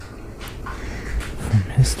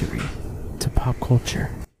history to pop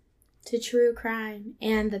culture to true crime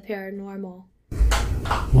and the paranormal.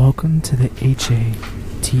 Welcome to the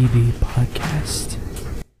HATV podcast,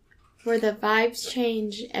 where the vibes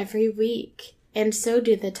change every week, and so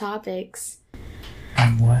do the topics.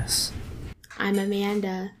 I'm Wes. I'm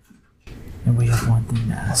Amanda. And we have one thing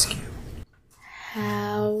to ask you.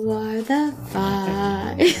 How are the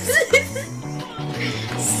vibes?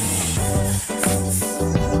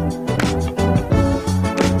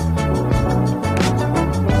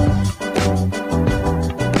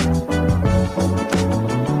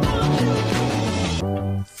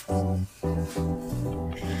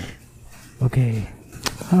 Okay,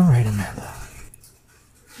 alright, Amanda.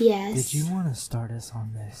 Yes. Did you want to start us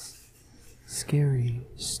on this scary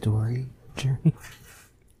story journey?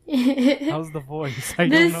 How's the voice? I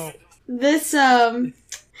don't know.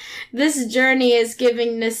 This journey is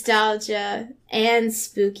giving nostalgia and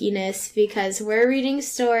spookiness because we're reading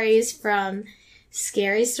stories from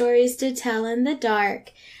Scary Stories to Tell in the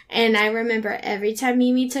Dark. And I remember every time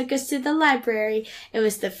Mimi took us to the library, it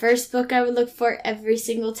was the first book I would look for every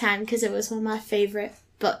single time because it was one of my favorite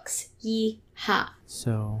books. Yee-haw.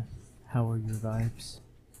 So, how are your vibes?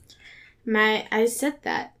 I said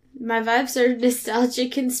that. My vibes are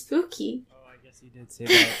nostalgic and spooky. Oh, I guess you did say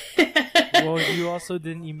that. Well, you also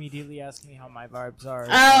didn't immediately ask me how my vibes are.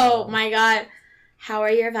 Oh, my God. How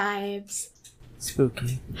are your vibes?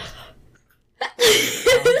 Spooky.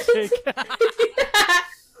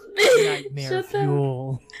 Nightmare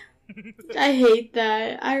fuel. I hate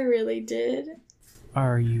that. I really did.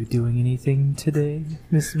 Are you doing anything today,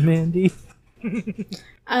 Miss Mandy?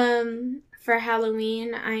 For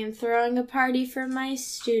Halloween, I am throwing a party for my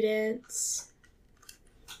students.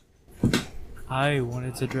 I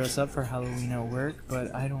wanted to dress up for Halloween at work,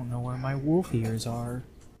 but I don't know where my wolf ears are.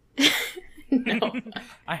 No.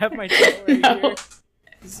 I have my tail right here.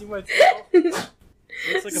 You see my tail? Looks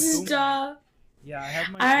like a boom. Stop. Yeah, I have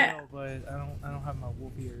my tail, but I don't have my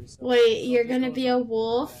wolf ears. So wait, you're gonna be a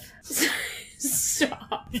wolf?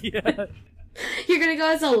 Stop. Yeah. You're gonna go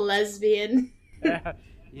as a lesbian.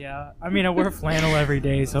 Yeah. I mean, I wear flannel every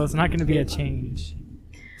day, so it's not gonna be a change.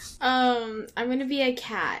 I'm gonna be a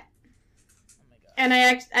cat. Oh my God. And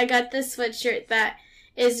I got this sweatshirt that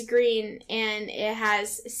is green, and it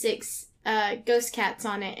has 6 ghost cats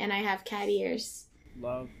on it, and I have cat ears.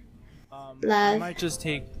 Love. Love. I might just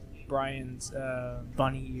take Brian's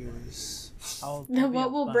bunny ears.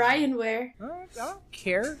 What will Brian wear? I don't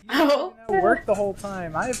care. Oh. I work the whole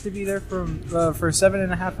time. I have to be there for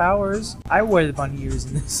 7.5 hours. I wear the bunny ears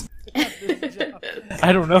in this.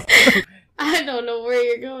 I don't know. I don't know where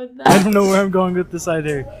you're going with that. I don't know where I'm going with this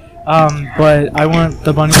either. But I want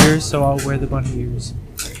the bunny ears, so I'll wear the bunny ears.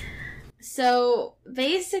 So,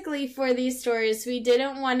 basically for these stories, we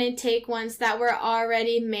didn't want to take ones that were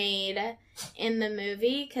already made in the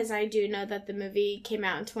movie, because I do know that the movie came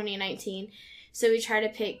out in 2019. So we try to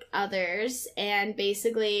pick others, and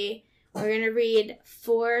basically we're going to read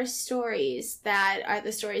 4 stories that are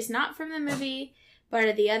the stories not from the movie, but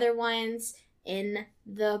are the other ones in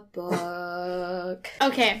the book.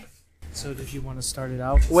 Okay. So if you want to start it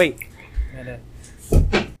out... Wait.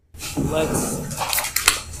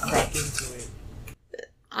 Let's crack into it.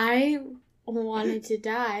 I wanted to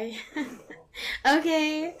die.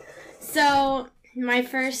 Okay. So, my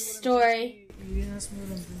first story... You didn't ask me what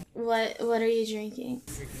I'm drinking. What are you drinking?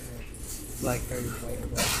 I'm drinking Blackberry White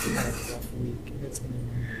Claw. Had a rough week. It's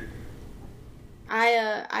been... I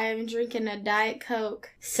am drinking a Diet Coke.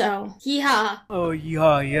 So, yeehaw. Oh,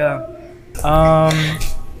 yeah.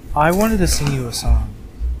 I wanted to sing you a song.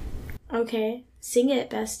 Okay. Sing it,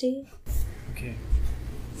 bestie. Okay.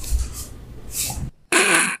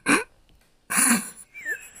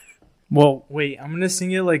 Well, wait, I'm gonna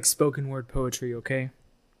sing it like spoken word poetry, okay?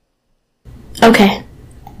 Okay.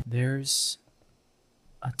 There's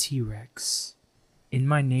a T-Rex in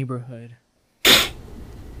my neighborhood.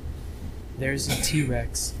 There's a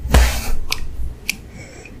T-Rex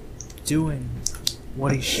doing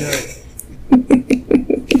what he should.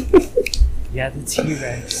 Yeah, the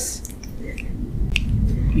T-Rex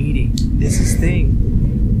eating is his thing.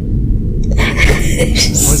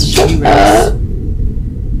 Or the T-Rex.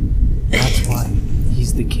 That's why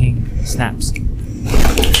he's the king. Snaps.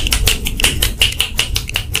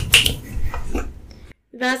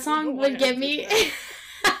 That song would get me...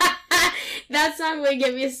 That song would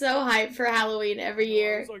get me so hyped for Halloween every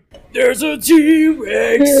year. Like, there's a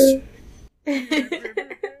T-Rex!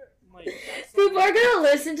 People are gonna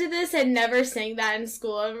listen to this and never sing that in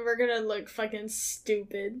school, and we're gonna look fucking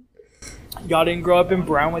stupid. Y'all didn't grow up in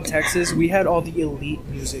Brownwood, Texas? We had all the elite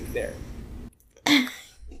music there.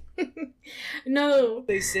 No.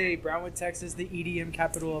 They say Brownwood, Texas, the EDM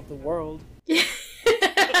capital of the world. It's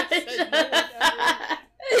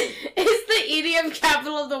the EDM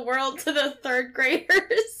capital of the world to the third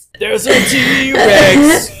graders. There's a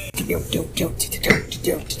T-Rex!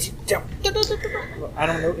 I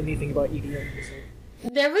don't know anything about EDM music.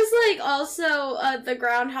 There was like also the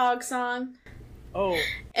groundhog song. Oh.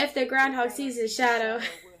 If the groundhog sees his shadow.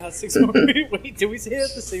 Wait, did we say it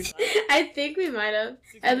at the same time? I think we might have.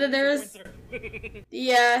 And then there was...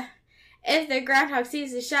 Yeah. If the groundhog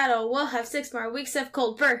sees his shadow, we'll have 6 more weeks of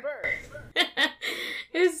cold fur.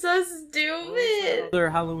 It's so stupid. Other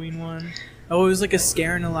Halloween one. Oh, it was like a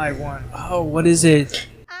Scaring Alive one. Oh, what is it?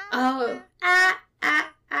 Oh.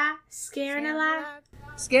 Scaring Alive.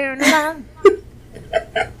 Scaring Alive.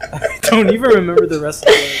 I don't even remember the rest of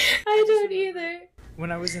the words. I don't either.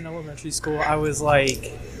 When I was in elementary school, I was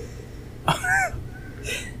like...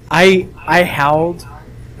 I howled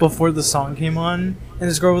before the song came on, and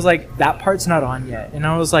this girl was like, that part's not on yet. And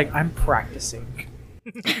I was like, I'm practicing.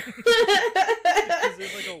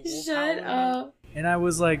 Shut up. And I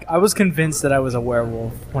was like, I was convinced that I was a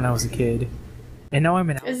werewolf when I was a kid. And now I'm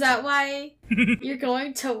an Is that why you're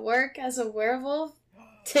going to work as a werewolf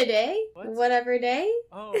today? What? Whatever day?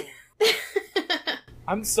 Oh.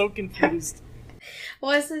 I'm so confused.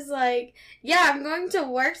 Wesley's like, yeah, I'm going to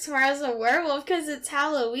work tomorrow as a werewolf because it's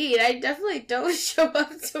Halloween. I definitely don't show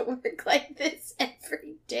up to work like this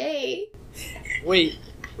every day. Wait,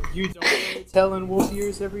 you don't really tell in wolf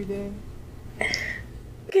ears every day?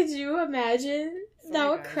 Could you imagine? Sorry, That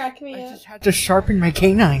would guys. crack me I up. just had to sharpen my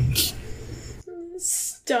canines.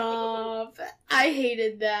 Stop. I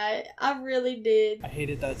hated that. I really did. I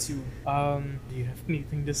hated that too. Do you have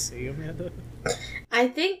anything to say, Amanda? I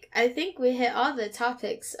think we hit all the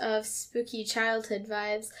topics of spooky childhood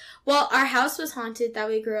vibes. Well, our house was haunted that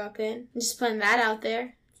we grew up in. I'm just putting that out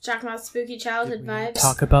there. Talking about spooky childhood vibes.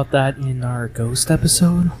 Talk about that in our ghost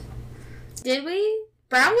episode. Did we?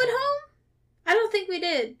 Brownwood home? I don't think we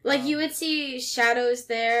did. Like, you would see shadows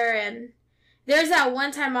there, and there's that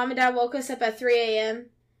one time Mom and Dad woke us up at 3 a.m.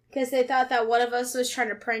 because they thought that one of us was trying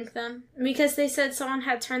to prank them. Because they said someone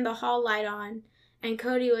had turned the hall light on, and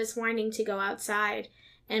Cody was whining to go outside.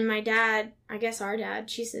 And my dad, I guess our dad,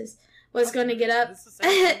 Jesus, was going to get up. This is the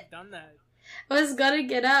second time we've done that. Was going to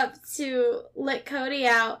get up to let Cody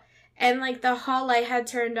out. And, like, the hall light had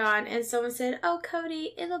turned on. And someone said, oh,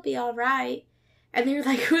 Cody, it'll be all right. And they were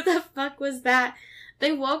like, who the fuck was that?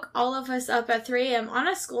 They woke all of us up at 3 a.m. on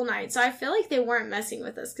a school night. So I feel like they weren't messing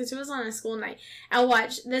with us because it was on a school night. And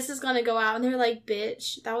watch, this is going to go out. And they were like,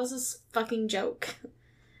 bitch, that was a fucking joke.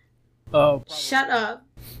 Oh, probably. Shut up.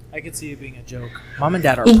 I could see it being a joke. Mom and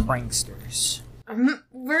Dad are pranksters.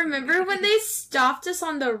 Remember when they stopped us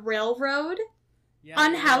on the railroad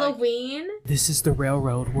on Halloween? Like, this is the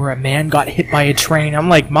railroad where a man got hit by a train. I'm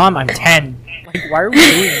like, Mom, I'm 10. Like, why are we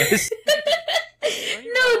doing this?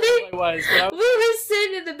 We were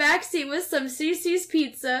sitting in the backseat with some CC's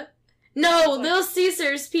pizza. No, Little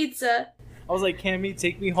Caesar's pizza. I was like, Cammy,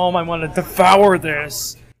 take me home. I want to devour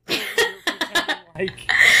this.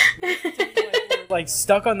 Like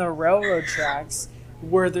stuck on the railroad tracks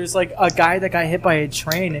where there's like a guy that got hit by a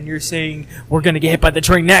train and you're saying we're gonna get hit by the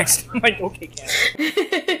train next. I'm like, okay, Cammy.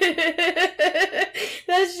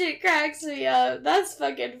 That shit cracks me up. That's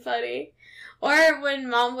fucking funny. Or when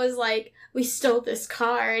Mom was like, we stole this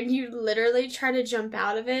car, and you literally try to jump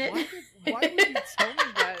out of it. Why would you tell me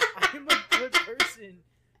that? I'm a good person.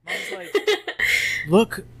 Mom's like,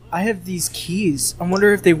 look, I have these keys. I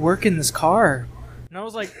wonder if they work in this car. And I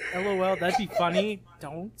was like, LOL, that'd be funny.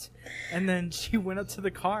 Don't. And then she went up to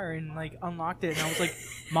the car and like unlocked it, and I was like,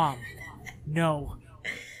 Mom, no.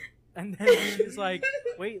 And then she was like,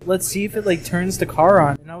 wait, let's see if it like turns the car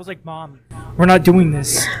on. And I was like, Mom, we're not doing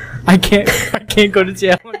this. I can't go to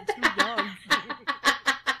jail. I'm too young.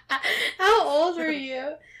 How old were you?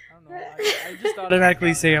 I don't know. I just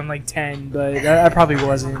automatically say I'm like 10, but I probably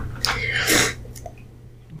wasn't.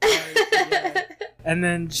 But, yeah. And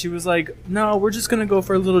then she was like, no, we're just gonna go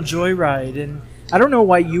for a little joyride. And I don't know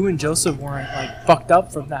why you and Joseph weren't like fucked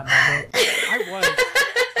up from that moment. I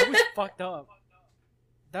was fucked up.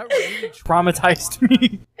 That really traumatized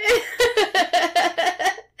me.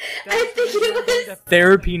 I think it was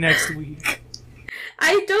therapy next week.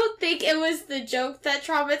 I don't think it was the joke that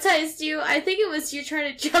traumatized you. I think it was you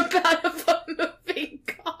trying to jump out of a moving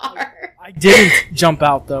car. I didn't jump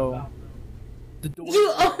out though. The door.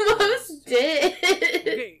 You almost did.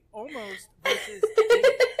 Okay, almost versus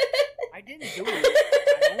didn't. I didn't do it.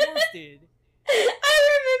 I almost did. I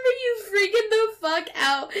remember you freaking the fuck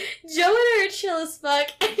out. Joe and I are chill as fuck,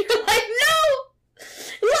 and you're like, no!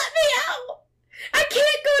 Let me out! I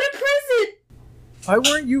can't go to prison!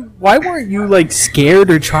 Why weren't you like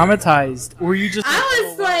scared or traumatized? Or were you just like, I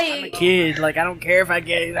was I'm a kid, like I don't care if I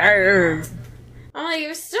get hurt. I'm like,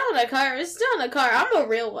 you're still in a car. We're still in a car. I'm a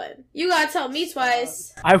real one. You gotta tell me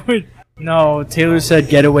twice. No, Taylor said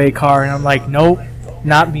getaway car, and I'm like, nope,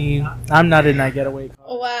 not me. I'm not in that getaway car.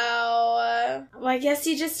 Wow. Well, I guess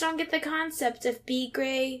you just don't get the concept of be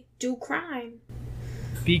gray, do crime.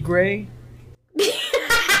 Be gray?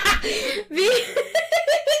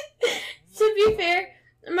 To be fair,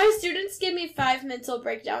 my students gave me 5 mental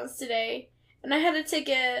breakdowns today, and I had to take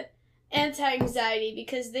a anti-anxiety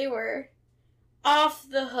because they were off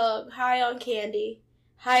the hook, high on candy,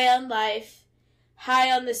 high on life,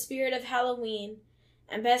 high on the spirit of Halloween.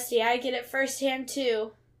 And bestie, I get it firsthand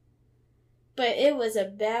too. But it was a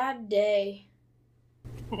bad day.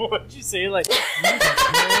 What'd you say? Like, it was a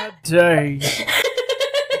bad day.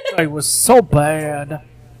 It was so bad.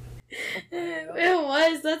 It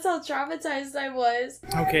was. That's how traumatized I was.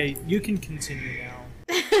 Okay, you can continue now.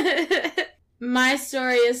 My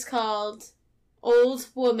story is called Old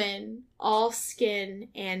Woman, All Skin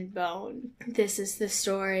and Bone. This is the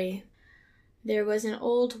story. There was an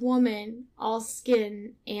old woman, all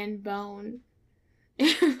skin and bone.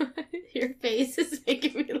 Your face is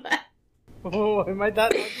making me laugh. Oh, am I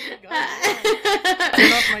that lucky?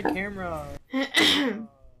 Turn off my camera.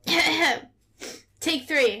 Take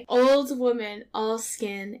 3. Old woman, all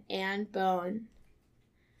skin and bone.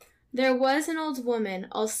 There was an old woman,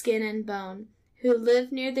 all skin and bone, who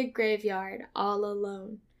lived near the graveyard all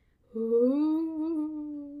alone.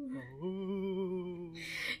 Ooh. Ooh.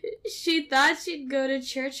 She thought she'd go to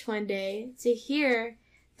church one day to hear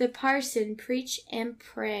the parson preach and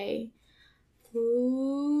pray.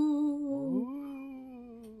 Ooh.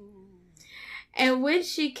 And when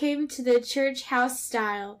she came to the church house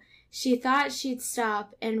stile, she thought she'd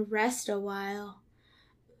stop and rest a while.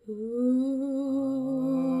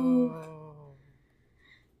 Ooh.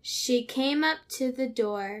 She came up to the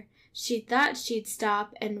door. She thought she'd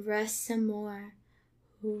stop and rest some more.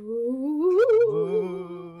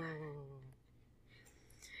 Ooh.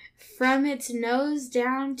 From its nose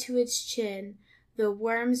down to its chin, the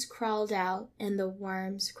worms crawled out and the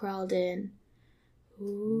worms crawled in.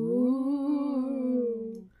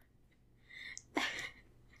 Ooh.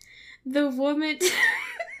 The woman...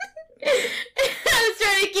 I was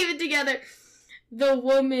trying to keep it together. The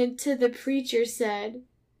woman to the preacher said,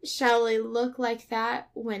 "Shall I look like that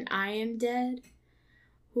when I am dead?"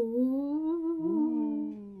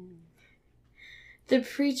 Ooh. The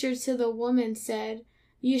preacher to the woman said,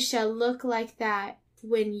 "You shall look like that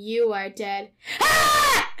when you are dead."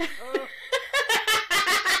 Ah! You know what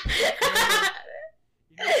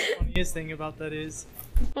the funniest thing about that is?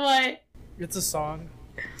 What? It's a song.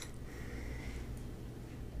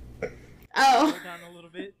 Oh. Go down a little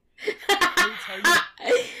bit.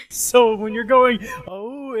 So when you're going,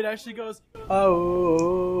 oh, it actually goes,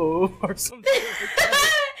 oh, or something like that.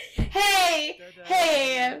 Hey, Da-da,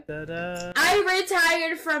 hey. da-da. I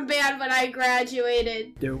retired from band when I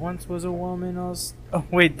graduated. There once was a woman all... Oh,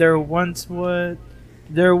 wait, there was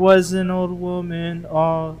an old woman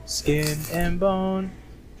all skin and bone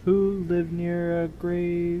who lived near a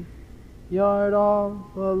graveyard all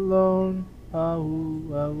alone.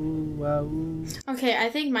 Ahoo, ahoo, ahoo. Okay, I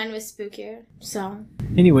think mine was spookier. So,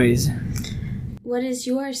 anyways. What is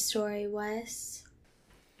your story, Wes?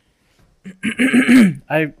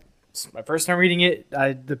 My first time reading it,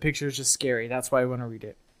 the picture is just scary. That's why I want to read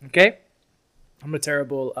it. Okay? I'm a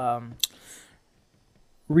terrible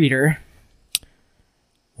reader.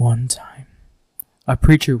 One time, a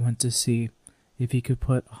preacher went to see if he could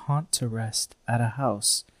put a haunt to rest at a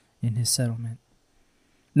house in his settlement.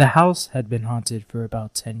 The house had been haunted for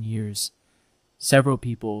about 10 years. Several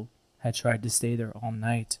people had tried to stay there all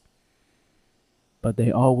night, but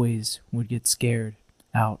they always would get scared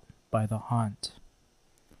out by the haunt.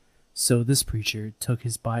 So this preacher took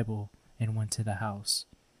his Bible and went to the house,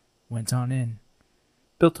 went on in,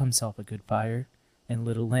 built himself a good fire, and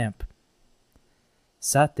lit a lamp.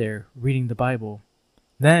 Sat there reading the Bible.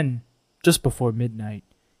 Then, just before midnight,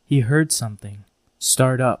 he heard something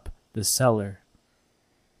start up the cellar.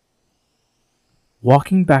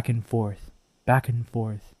 Walking back and forth.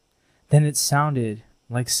 Then it sounded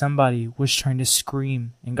like somebody was trying to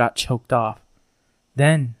scream and got choked off.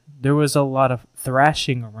 Then there was a lot of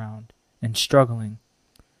thrashing around and struggling.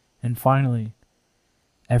 And finally,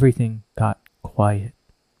 everything got quiet.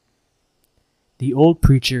 The old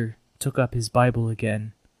preacher took up his Bible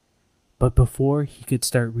again, but before he could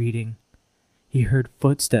start reading, he heard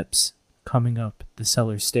footsteps coming up the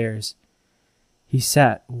cellar stairs. He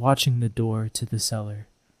sat watching the door to the cellar,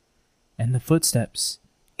 and the footsteps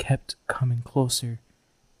kept coming closer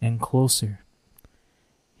and closer.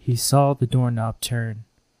 He saw the doorknob turn.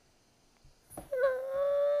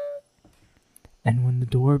 And when the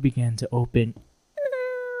door began to open,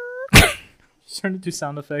 starting to do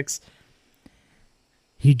sound effects,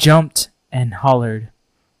 he jumped and hollered,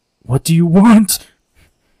 "What do you want?"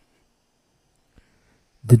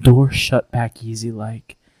 The door shut back easy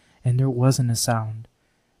like, and there wasn't a sound.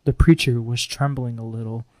 The preacher was trembling a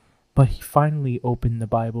little, but he finally opened the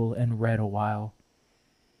Bible and read a while.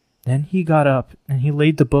 Then he got up and he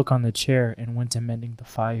laid the book on the chair and went to mending the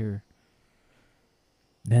fire.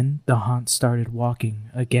 Then the haunt started walking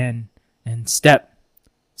again, and step,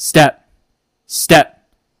 step, step,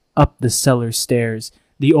 up the cellar stairs.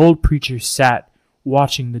 The old preacher sat,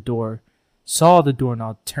 watching the door, saw the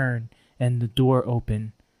doorknob turn, and the door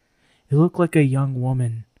open. It looked like a young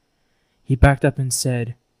woman. He backed up and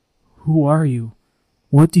said, "Who are you?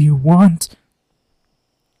 What do you want?"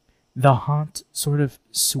 The haunt sort of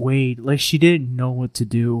swayed, like she didn't know what to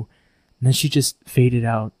do, and then she just faded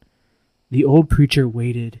out. The old preacher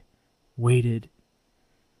waited,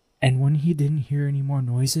 and when he didn't hear any more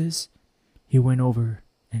noises, he went over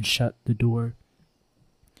and shut the door.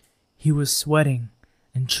 He was sweating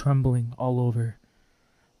and trembling all over.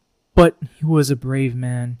 But he was a brave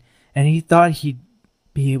man, and he thought he'd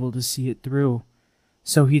be able to see it through.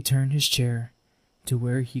 So he turned his chair to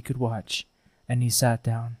where he could watch, and he sat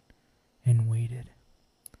down and waited.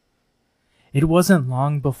 It wasn't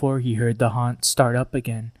long before he heard the haunt start up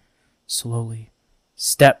again, slowly.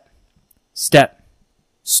 Step, step,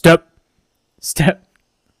 step, step.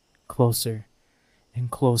 Closer and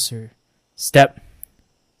closer. Step,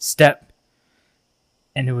 step.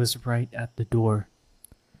 And it was right at the door.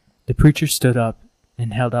 The preacher stood up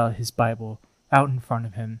and held out his Bible out in front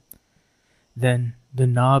of him. Then the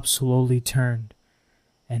knob slowly turned,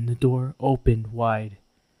 and the door opened wide.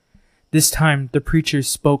 This time the preacher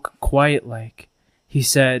spoke quiet-like. He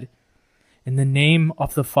said, "In the name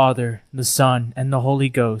of the Father, the Son, and the Holy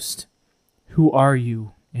Ghost, who are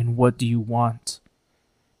you, and what do you want?"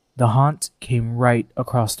 The haunt came right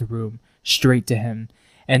across the room, straight to him,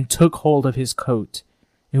 and took hold of his coat.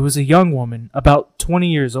 It was a young woman, about 20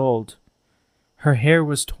 years old. Her hair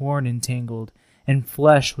was torn and tangled, and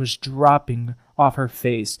flesh was dropping off her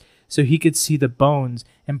face, so he could see the bones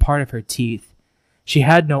and part of her teeth. She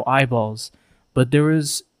had no eyeballs, but there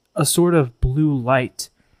was a sort of blue light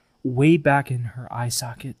way back in her eye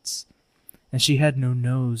sockets, and she had no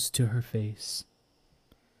nose to her face.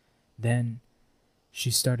 Then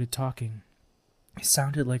she started talking. It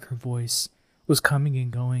sounded like her voice was coming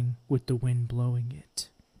and going with the wind blowing it.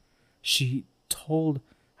 She told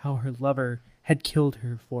how her lover had killed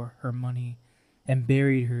her for her money and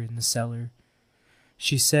buried her in the cellar.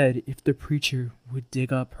 She said if the preacher would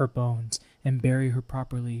dig up her bones and bury her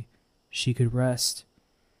properly, she could rest.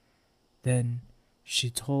 Then she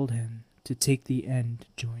told him to take the end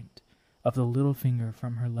joint of the little finger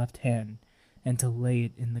from her left hand and to lay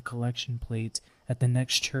it in the collection plate at the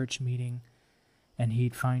next church meeting, and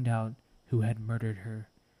he'd find out who had murdered her.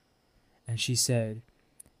 And she said,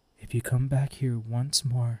 "If you come back here once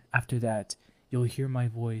more after that, you'll hear my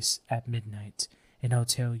voice at midnight, and I'll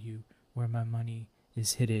tell you where my money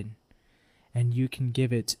is hidden, and you can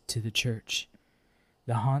give it to the church."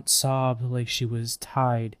 The haunt sobbed like she was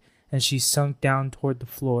tied, and she sunk down toward the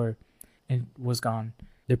floor and was gone.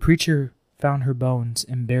 The preacher found her bones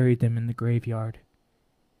and buried them in the graveyard.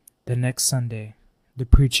 The next Sunday, the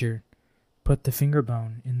preacher put the finger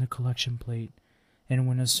bone in the collection plate, and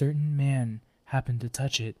when a certain man happened to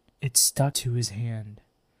touch it, it stuck to his hand.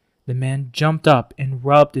 The man jumped up and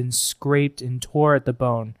rubbed and scraped and tore at the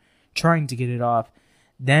bone, trying to get it off.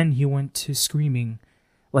 Then he went to screaming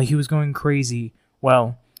like he was going crazy.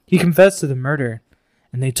 Well, he confessed to the murder,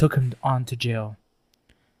 and they took him on to jail.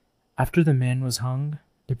 After the man was hung,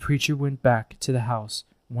 the preacher went back to the house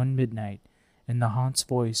one midnight, and the haunt's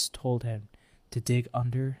voice told him to dig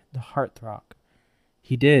under the hearthrug.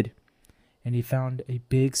 He did, and he found a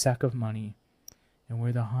big sack of money, and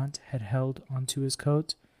where the haunt had held onto his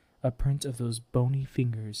coat, a print of those bony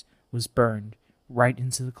fingers was burned right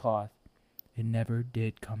into the cloth. It never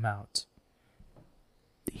did come out.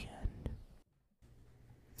 The end.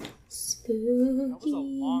 Spooky. That was a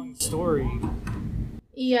long story.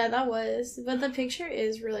 Yeah, that was. But the picture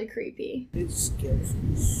is really creepy. It scares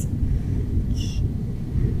me so much.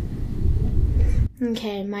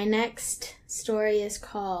 Okay, my next story is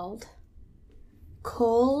called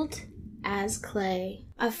Cold as Clay.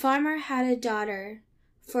 A farmer had a daughter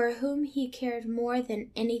for whom he cared more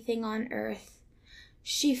than anything on earth.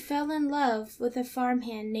 She fell in love with a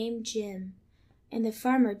farmhand named Jim, and the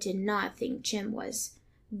farmer did not think Jim was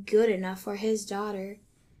good enough for his daughter.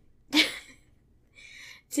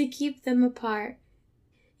 To keep them apart,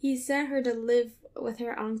 he sent her to live with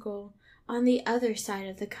her uncle on the other side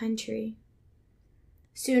of the country.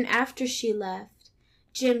 Soon after she left,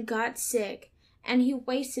 Jim got sick and he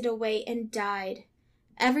wasted away and died.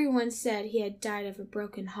 Everyone said he had died of a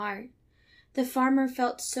broken heart. The farmer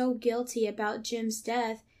felt so guilty about Jim's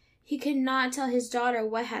death, he could not tell his daughter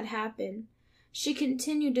what had happened. She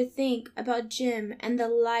continued to think about Jim and the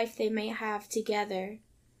life they may have together.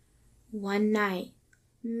 One night,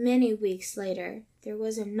 many weeks later, there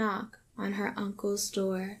was a knock on her uncle's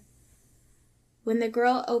door. When the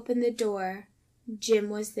girl opened the door, Jim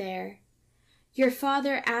was there. "Your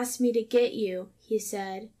father asked me to get you," he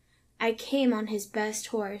said. "I came on his best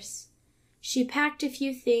horse." She packed a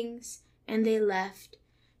few things, and they left.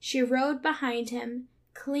 She rode behind him,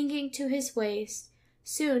 clinging to his waist.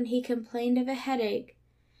 Soon he complained of a headache.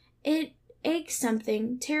 "It aches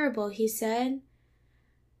something terrible," he said.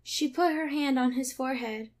 She put her hand on his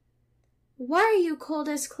forehead. "Why are you cold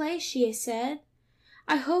as clay?" she said.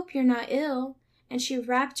 "I hope you're not ill." And she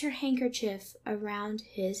wrapped her handkerchief around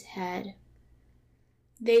his head.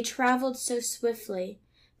 They traveled so swiftly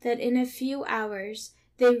that in a few hours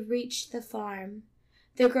they reached the farm.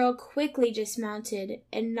 The girl quickly dismounted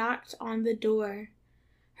and knocked on the door.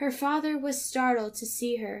 Her father was startled to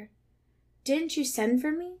see her. "Didn't you send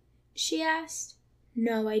for me?" she asked.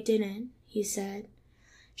 "No, I didn't," he said.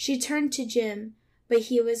 She turned to Jim, but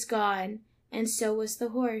he was gone, and so was the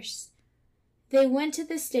horse. They went to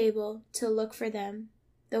the stable to look for them.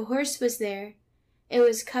 The horse was there. It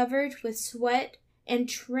was covered with sweat and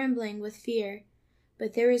trembling with fear,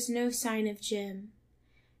 but there was no sign of Jim.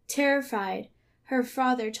 Terrified, her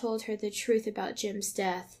father told her the truth about Jim's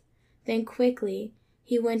death. Then quickly,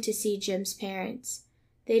 he went to see Jim's parents.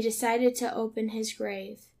 They decided to open his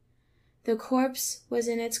grave. The corpse was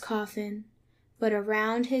in its coffin, but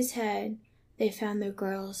around his head they found the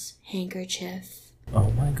girl's handkerchief.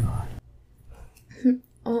 Oh my god.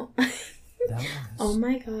 Oh. That was Oh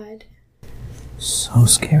my god. so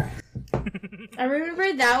scary. I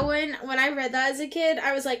remember that one, when I read that as a kid,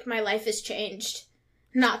 I was like, my life has changed.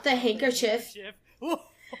 Not the handkerchief. Oh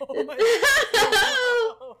my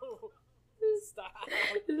god. Stop.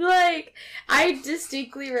 Like, I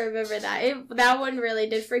distinctly remember that. That one really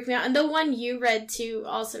did freak me out. And the one you read, too,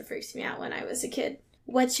 also freaks me out when I was a kid.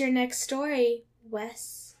 What's your next story,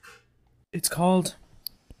 Wes? It's called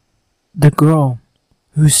The Girl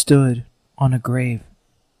Who Stood on a Grave.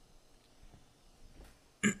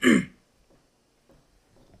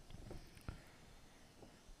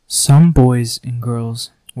 Some boys and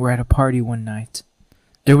girls were at a party one night.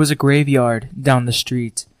 There was a graveyard down the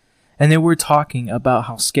street, and they were talking about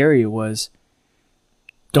how scary it was.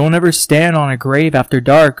 "Don't ever stand on a grave after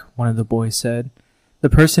dark," one of the boys said. "The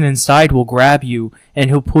person inside will grab you, and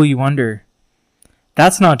he'll pull you under."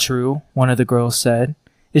 "That's not true," one of the girls said.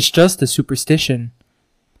 "It's just a superstition."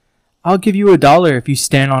 "I'll give you $1 if you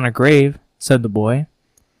stand on a grave," said the boy.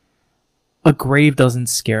 "A grave doesn't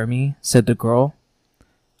scare me," said the girl.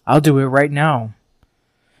 "I'll do it right now."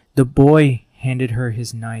 The boy handed her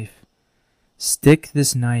his knife. "Stick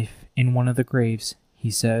this knife in one of the graves," he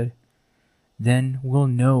said. "Then we'll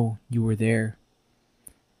know you were there."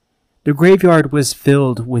 The graveyard was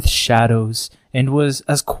filled with shadows and was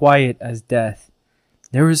as quiet as death.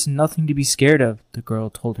 There was nothing to be scared of, the girl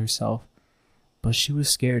told herself, but she was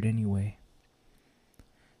scared anyway.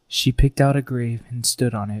 She picked out a grave and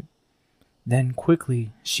stood on it. Then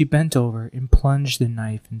quickly she bent over and plunged the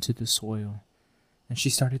knife into the soil, and she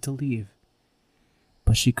started to leave.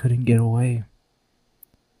 But she couldn't get away.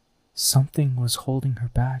 Something was holding her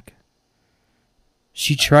back.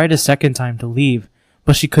 She tried a second time to leave,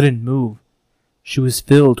 but she couldn't move. She was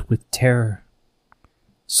filled with terror.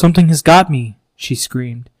 "Something has got me," she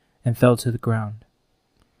screamed, and fell to the ground.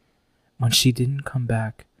 When she didn't come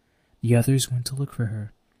back, the others went to look for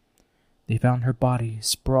her. They found her body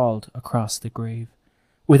sprawled across the grave.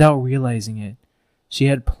 Without realizing it, she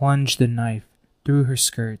had plunged the knife through her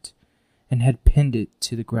skirt and had pinned it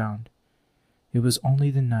to the ground. It was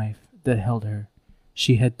only the knife that held her.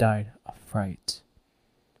 She had died of fright.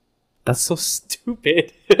 That's so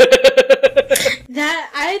stupid.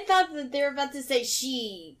 That I thought that they were about to say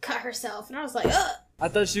she cut herself, and I was like, ugh. I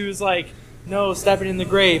thought she was like, no, stab it in the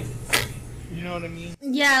grave. You know what I mean?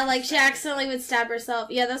 Yeah, like she accidentally would stab herself.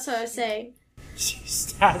 Yeah, that's what I was saying. She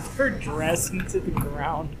stabbed her dress into the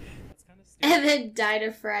ground. That's kind of stupid. And then died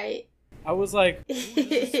of fright. I was like, ooh, this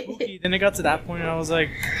is spooky. Then it got to that point, and I was like,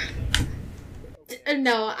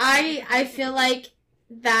 no, I feel like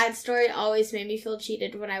that story always made me feel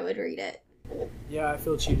cheated when I would read it. yeah, I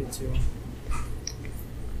feel cheated too.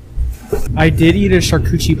 I did eat a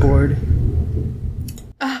charcuterie board.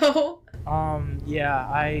 Oh.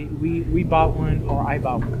 Yeah, we bought one, or I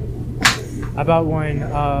bought one. I bought one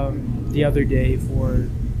the other day for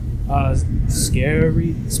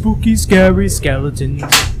spooky skeletons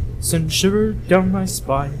send shiver down my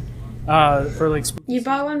spine. For like spooky. You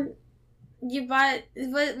bought one. You bought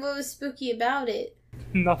what was spooky about it?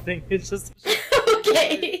 Nothing. It's just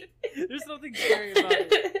Okay. There's nothing scary about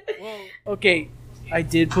it. Well, okay, I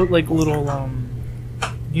did put like little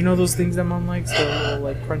you know those things that Mom likes, the little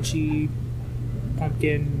like crunchy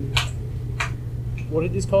pumpkin. What are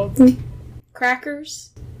these called?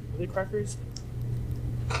 Crackers. Are they crackers?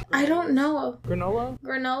 I don't know. Granola?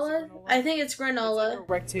 Granola? I think it's granola. It's like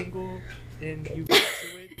a rectangle, and you go to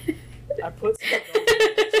it. I put some of those in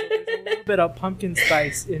there, so there's a little bit of pumpkin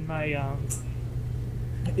spice in my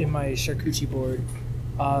charcuterie board.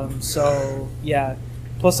 So yeah.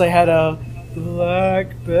 Plus, I had a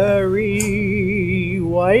blackberry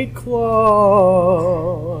white claw.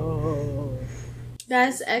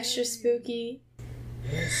 That's extra spooky.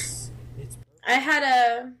 Yes, it's. I had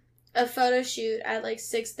a photo shoot at like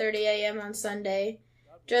 6:30 a.m. on Sunday,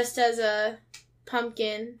 dressed as a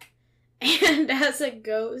pumpkin, and as a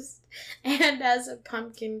ghost, and as a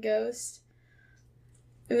pumpkin ghost.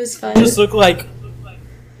 It was fun. Just look like.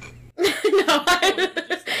 No,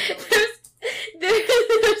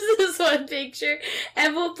 there's this one picture,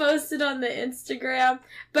 and we'll post it on the Instagram,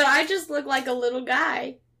 but I just look like a little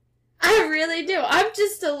guy. I really do. I'm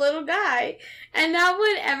just a little guy. And now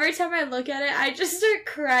every time I look at it, I just start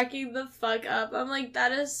cracking the fuck up. I'm like,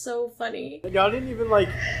 that is so funny. Y'all didn't even like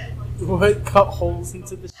cut holes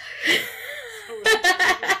into the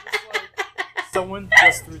someone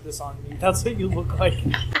just threw this on me. That's what you look like.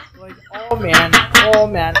 Like, oh man,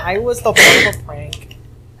 I was the part of a prank.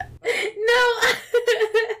 No,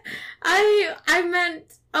 I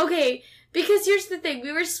meant, okay, because here's the thing,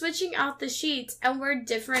 we were switching out the sheets and we're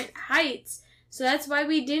different heights, so that's why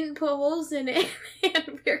we didn't put holes in it,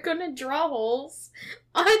 and we're gonna draw holes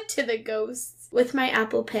onto the ghosts with my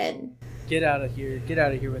Apple Pen. Get out of here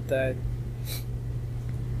with that.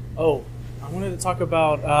 Oh, I wanted to talk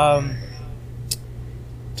about,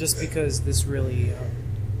 just because this really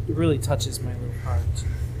touches my little heart.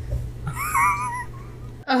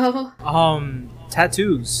 Oh.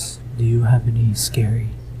 Tattoos. Do you have any scary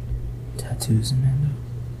tattoos, Amanda?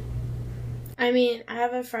 I mean, I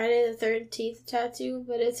have a Friday the 13th tattoo,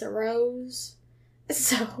 but it's a rose.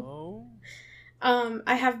 So,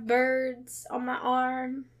 I have birds on my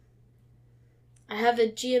arm. I have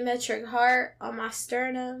a geometric heart on my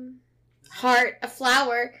sternum. Heart, a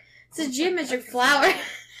flower. It's a geometric flower. You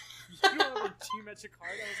don't have a geometric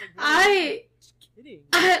heart? I was like, kidding.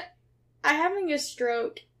 I'm having a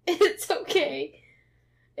stroke. It's okay.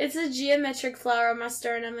 It's a geometric flower on my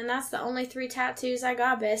sternum, and that's the only 3 tattoos I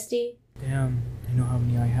got, bestie. Damn, I know how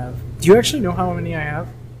many I have. Do you actually know how many I have?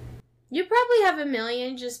 You probably have 1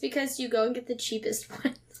 million just because you go and get the cheapest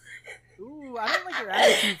ones. Ooh, I don't like your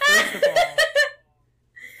attitude, first of all.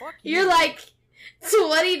 Fuck you. You're like,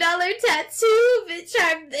 $20 tattoo, bitch,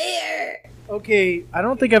 I'm there. Okay, I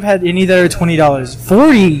don't think I've had any that are $20.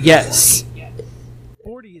 40, yes.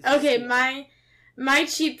 40 is okay, my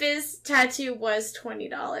cheapest tattoo was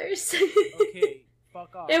 $20. Okay,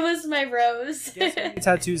 fuck off. It was my rose. Guess how many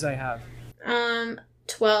tattoos I have?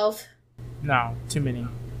 12. No, too many.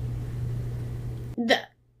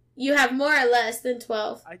 You have more or less than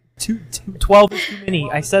 12. 12 is too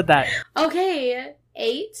many. I said that. Okay,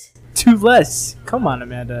 8. Too less. Come on,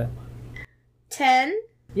 Amanda. 10.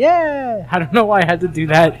 Yeah. I don't know why I had to do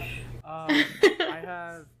that. I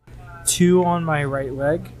have 2 on my right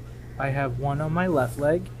leg. I have 1 on my left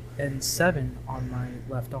leg, and 7 on my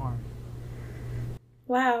left arm.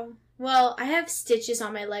 Wow. Well, I have stitches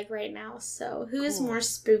on my leg right now, so who is more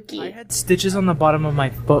spooky? I had stitches on the bottom of my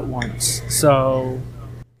foot once, so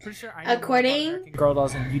pretty sure I know according more about American Girl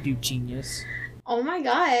dolls than you do, genius. Oh my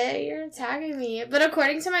god, you're attacking me. But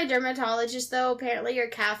according to my dermatologist, though, apparently your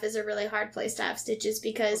calf is a really hard place to have stitches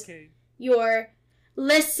because your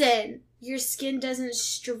skin doesn't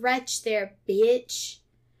stretch there, bitch.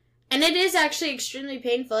 And it is actually extremely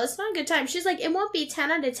painful. It's not a good time. She's like, it won't be 10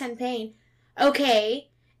 out of 10 pain. Okay,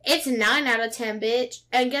 it's 9 out of 10, bitch.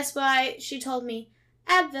 And guess why? She told me,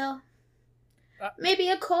 Advil. Maybe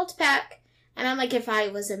a cold pack. And I'm like, if I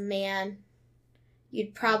was a man,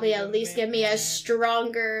 you'd probably at least give me a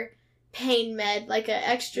stronger pain med, like an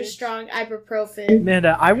extra strong ibuprofen.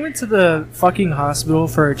 Amanda, I went to the fucking hospital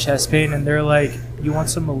for a chest pain, and they're like, you want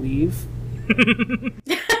some Aleve?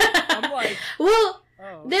 I'm like... Well...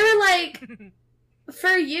 They were like,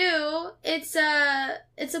 for you, it's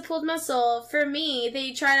a pulled muscle. For me,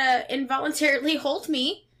 they try to involuntarily hold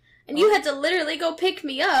me, and you had to literally go pick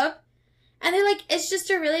me up. And they're like, it's just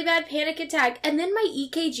a really bad panic attack. And then my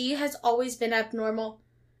EKG has always been abnormal.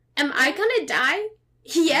 Am I gonna die?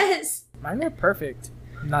 Yes. Mine are perfect.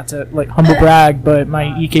 Not to, like, humble brag, but my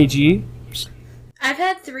EKG... I've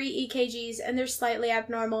had 3 EKGs, and they're slightly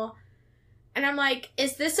abnormal. And I'm like,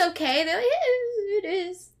 is this okay? They're like, yeah, it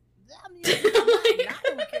is. Not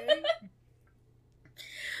okay.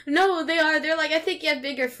 No, they are. They're like, I think you have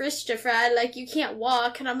bigger fish to fry. Like, you can't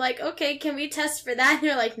walk. And I'm like, okay, can we test for that? And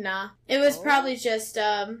they're like, nah. It was probably just,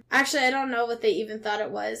 actually, I don't know what they even thought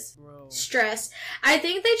it was. Bro. Stress. I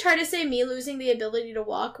think they tried to say me losing the ability to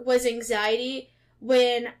walk was anxiety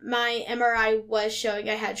when my MRI was showing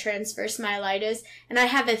I had transverse myelitis. And I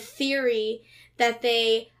have a theory that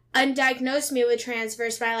they undiagnosed me with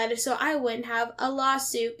transverse myelitis so I wouldn't have a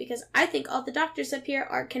lawsuit because I think all the doctors up here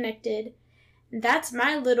are connected. That's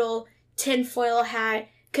my little tinfoil hat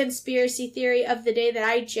conspiracy theory of the day that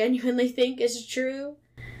I genuinely think is true.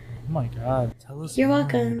 Oh my god. Tell us You're more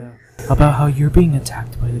welcome. about how you're being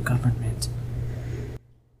attacked by the government.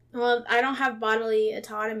 Well, I don't have bodily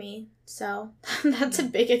autonomy, so that's a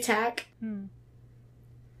big attack.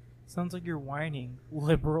 Sounds like you're whining,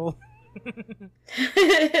 liberal.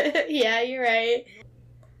 Yeah, you're right.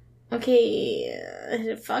 Okay,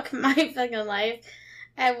 fuck my fucking life.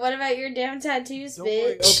 And what about your damn tattoos, Don't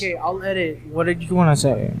worry. bitch? Okay, I'll edit. What did you want to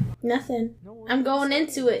say? Nothing. No, I'm going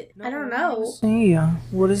into it. I don't know. Say,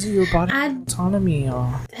 what is your body autonomy?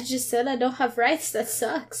 I just said I don't have rights. That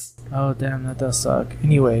sucks. Oh, damn, that does suck.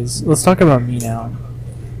 Anyways, let's talk about me now.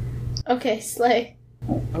 Okay, slay.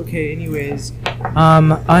 Okay, anyways,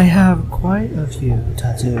 I have quite a few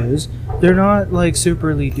tattoos. They're not, like,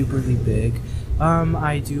 superly duperly big.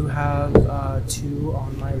 I do have, 2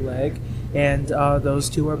 on my leg, and, those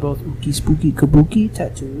 2 are both ookie spooky kabuki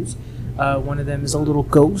tattoos. One of them is a little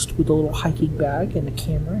ghost with a little hiking bag and a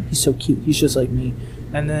camera. He's so cute. He's just like me.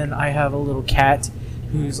 And then I have a little cat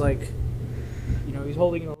who's, like, you know, he's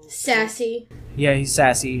holding a little... Sassy. Yeah, he's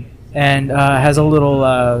sassy. And, has a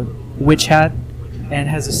little, witch hat. And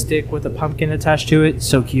has a stick with a pumpkin attached to it.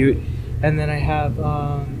 So cute. And then I have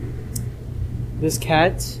this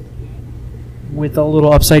cat with a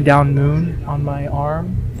little upside down moon on my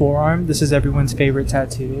forearm. This is everyone's favorite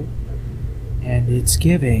tattoo. And it's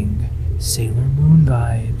giving Sailor Moon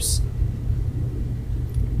vibes.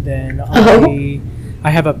 Then I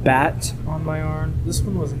have a bat on my arm. This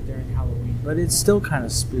one wasn't during Halloween, but it's still kind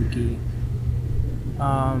of spooky.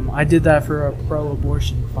 I did that for a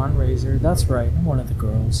pro-abortion fundraiser. That's right, I'm one of the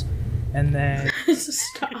girls. And then...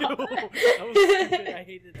 Stop. That was stupid. I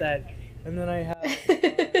hated that. And then I have a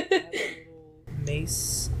little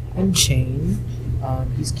mace and chain.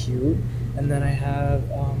 He's cute. And then I have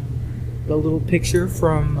the little picture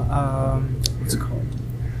from, what's it called?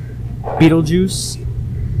 Beetlejuice.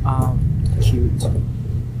 Cute.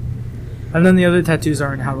 And then the other tattoos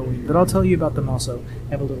aren't Halloween, but I'll tell you about them also.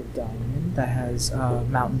 I have a little diamond that has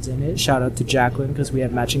mountains in it. Shout out to Jacqueline because we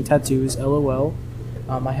have matching tattoos. LOL.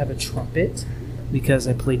 I have a trumpet because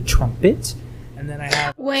I played trumpet. And then I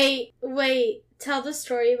have... Wait. Tell the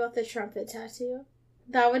story about the trumpet tattoo.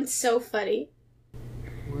 That one's so funny.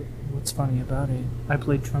 What's funny about it? I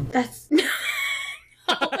played trumpet. That's...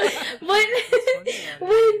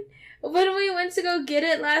 When we went to go get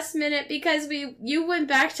it last minute because you went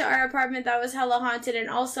back to our apartment that was hella haunted, and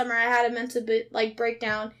all summer I had a mental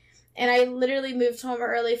breakdown, and I literally moved home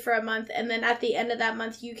early for a month, and then at the end of that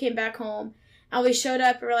month you came back home, and we showed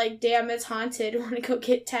up and we're like, damn, it's haunted, want to go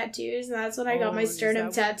get tattoos, and that's when I got my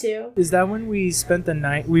sternum tattoo. Is that when we spent the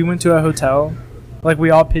night? We went to a hotel, like we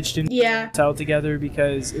all pitched into a hotel together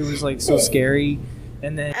because it was like so scary.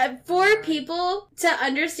 And then for people to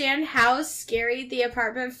understand how scary the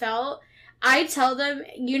apartment felt, I tell them,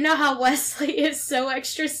 you know how Wesley is so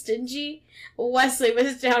extra stingy? Wesley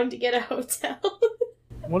was down to get a hotel.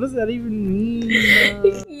 What does that even mean?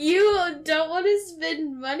 You don't want to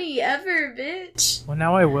spend money ever, bitch. Well,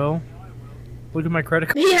 now I will. Look at my credit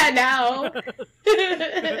card. Yeah, now.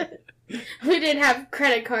 We didn't have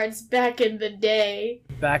credit cards back in the day.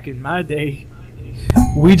 Back in my day.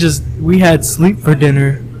 We had sleep for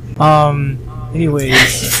dinner.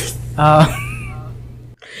 Anyways.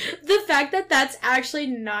 The fact that that's actually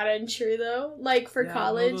not untrue, though, like for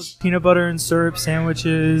college. Peanut butter and syrup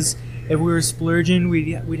sandwiches. If we were splurging,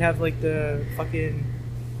 we'd have like the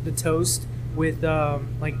toast with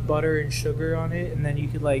like butter and sugar on it, and then you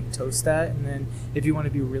could like toast that, and then if you want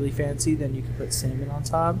to be really fancy, then you could put cinnamon on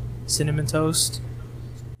top. Cinnamon toast.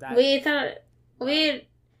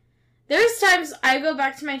 There's times I go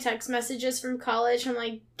back to my text messages from college. I'm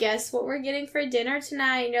like, guess what we're getting for dinner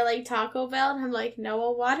tonight? And you're like, Taco Bell. And I'm like, no,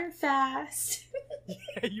 a water fast. Yeah,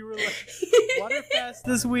 you were like, water fast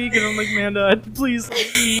this week. And I'm like, Amanda, please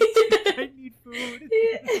let me eat. I need food.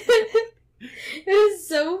 It was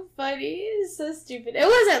so funny. It was so stupid. It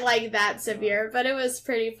wasn't like that severe, but it was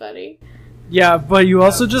pretty funny. Yeah, but you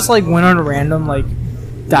also just like went on random like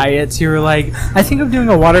diets. You were like, I think I'm doing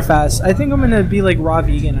a water fast. I think I'm gonna be like raw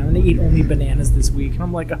vegan. I'm gonna eat only bananas this week. And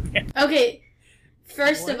I'm like, okay.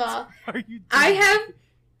 First what of all, are you doing? I have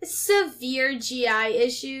severe GI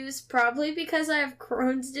issues, probably because I have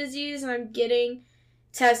Crohn's disease and I'm getting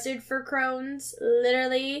tested for Crohn's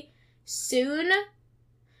literally soon.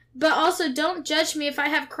 But also, don't judge me if I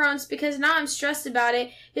have Crohn's, because now I'm stressed about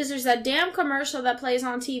it, because there's that damn commercial that plays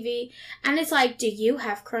on TV, and it's like, do you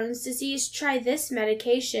have Crohn's disease? Try this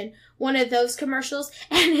medication. One of those commercials,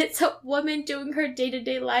 and it's a woman doing her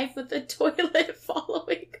day-to-day life with the toilet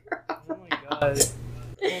following her around. Oh my god.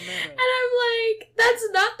 Oh, man. And I'm like, that's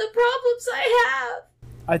not the problems I have.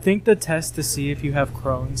 I think the test to see if you have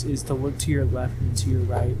Crohn's is to look to your left and to your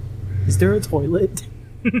right. Is there a toilet?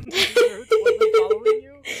 Is there a toilet following you?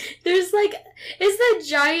 There's like, it's that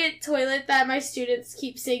giant toilet that my students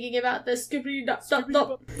keep singing about, the skippity dop dop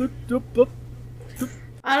dop.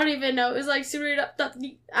 I don't even know. It was like skippity dop dop.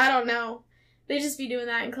 I don't know. They just be doing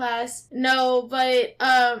that in class. No, but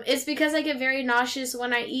it's because I get very nauseous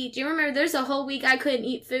when I eat. Do you remember there's a whole week I couldn't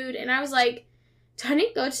eat food, and I was like, do I need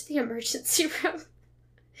to go to the emergency room?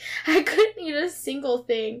 I couldn't eat a single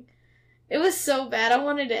thing. It was so bad. I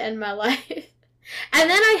wanted to end my life. And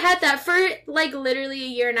then I had that for, like, literally a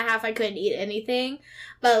year and a half. I couldn't eat anything.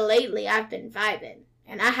 But lately, I've been vibing.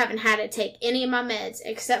 And I haven't had to take any of my meds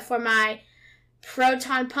except for my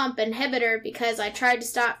proton pump inhibitor, because I tried to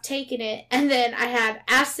stop taking it. And then I had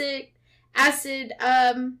acid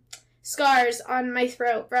scars on my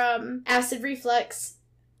throat from acid reflux.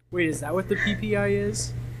 Wait, is that what the PPI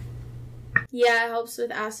is? Yeah, it helps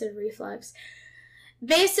with acid reflux.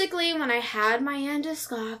 Basically, when I had my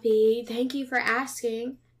endoscopy, thank you for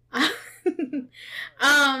asking,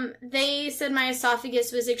 they said my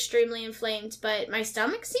esophagus was extremely inflamed, but my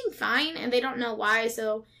stomach seemed fine, and they don't know why,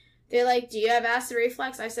 so they're like, do you have acid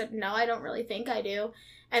reflux? I said, no, I don't really think I do.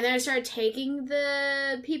 And then I started taking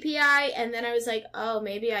the PPI, and then I was like, oh,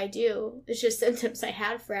 maybe I do. It's just symptoms I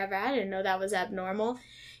had forever. I didn't know that was abnormal.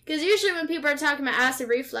 Because usually when people are talking about acid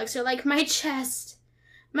reflux, they're like, my chest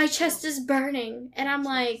is burning. And I'm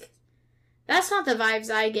like, that's not the vibes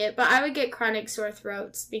I get. But I would get chronic sore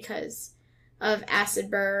throats because of acid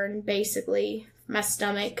burn, basically. My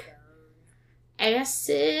stomach.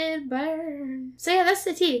 Acid burn. So yeah, that's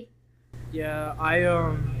the tea. Yeah,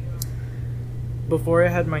 before I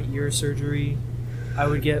had my ear surgery, I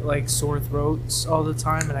would get like sore throats all the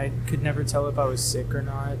time, and I could never tell if I was sick or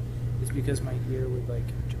not. It's because my ear would like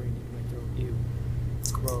drain into my throat. Ew.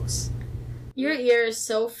 It's gross. Your ear is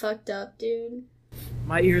so fucked up, dude.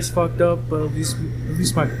 My ear's fucked up, but at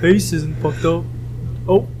least my face isn't fucked up.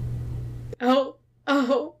 Oh.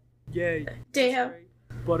 Yeah. Damn. Right.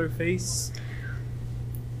 Butterface.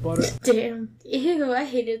 Butter. Damn. Ew, I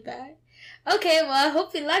hated that. Okay, well, I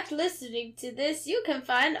hope you liked listening to this. You can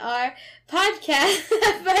find our podcast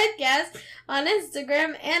on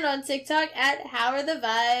Instagram and on TikTok at How Are the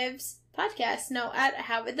Vibes Podcast. No, at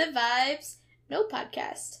How Are the Vibes No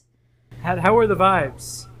Podcast. How are the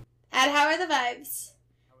vibes? At How Are the Vibes.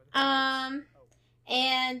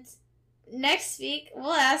 And next week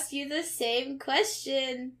we'll ask you the same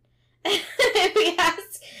question we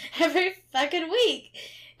ask every fucking week.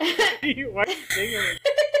 Why are you singing it?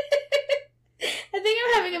 I think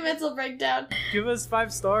I'm having a mental breakdown. Give us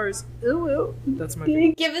 5 stars. Ooh, ooh. That's my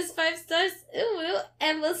favorite. Give us 5 stars. Ooh, ooh.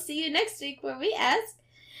 And we'll see you next week where we ask,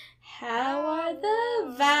 how are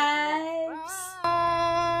the vibes?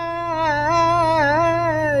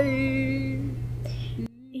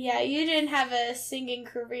 Yeah, you didn't have a singing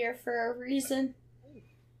career for a reason.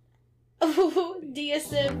 Oh,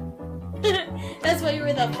 DSM. That's why you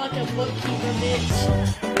were the fucking bookkeeper,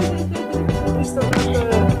 bitch.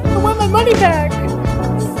 The women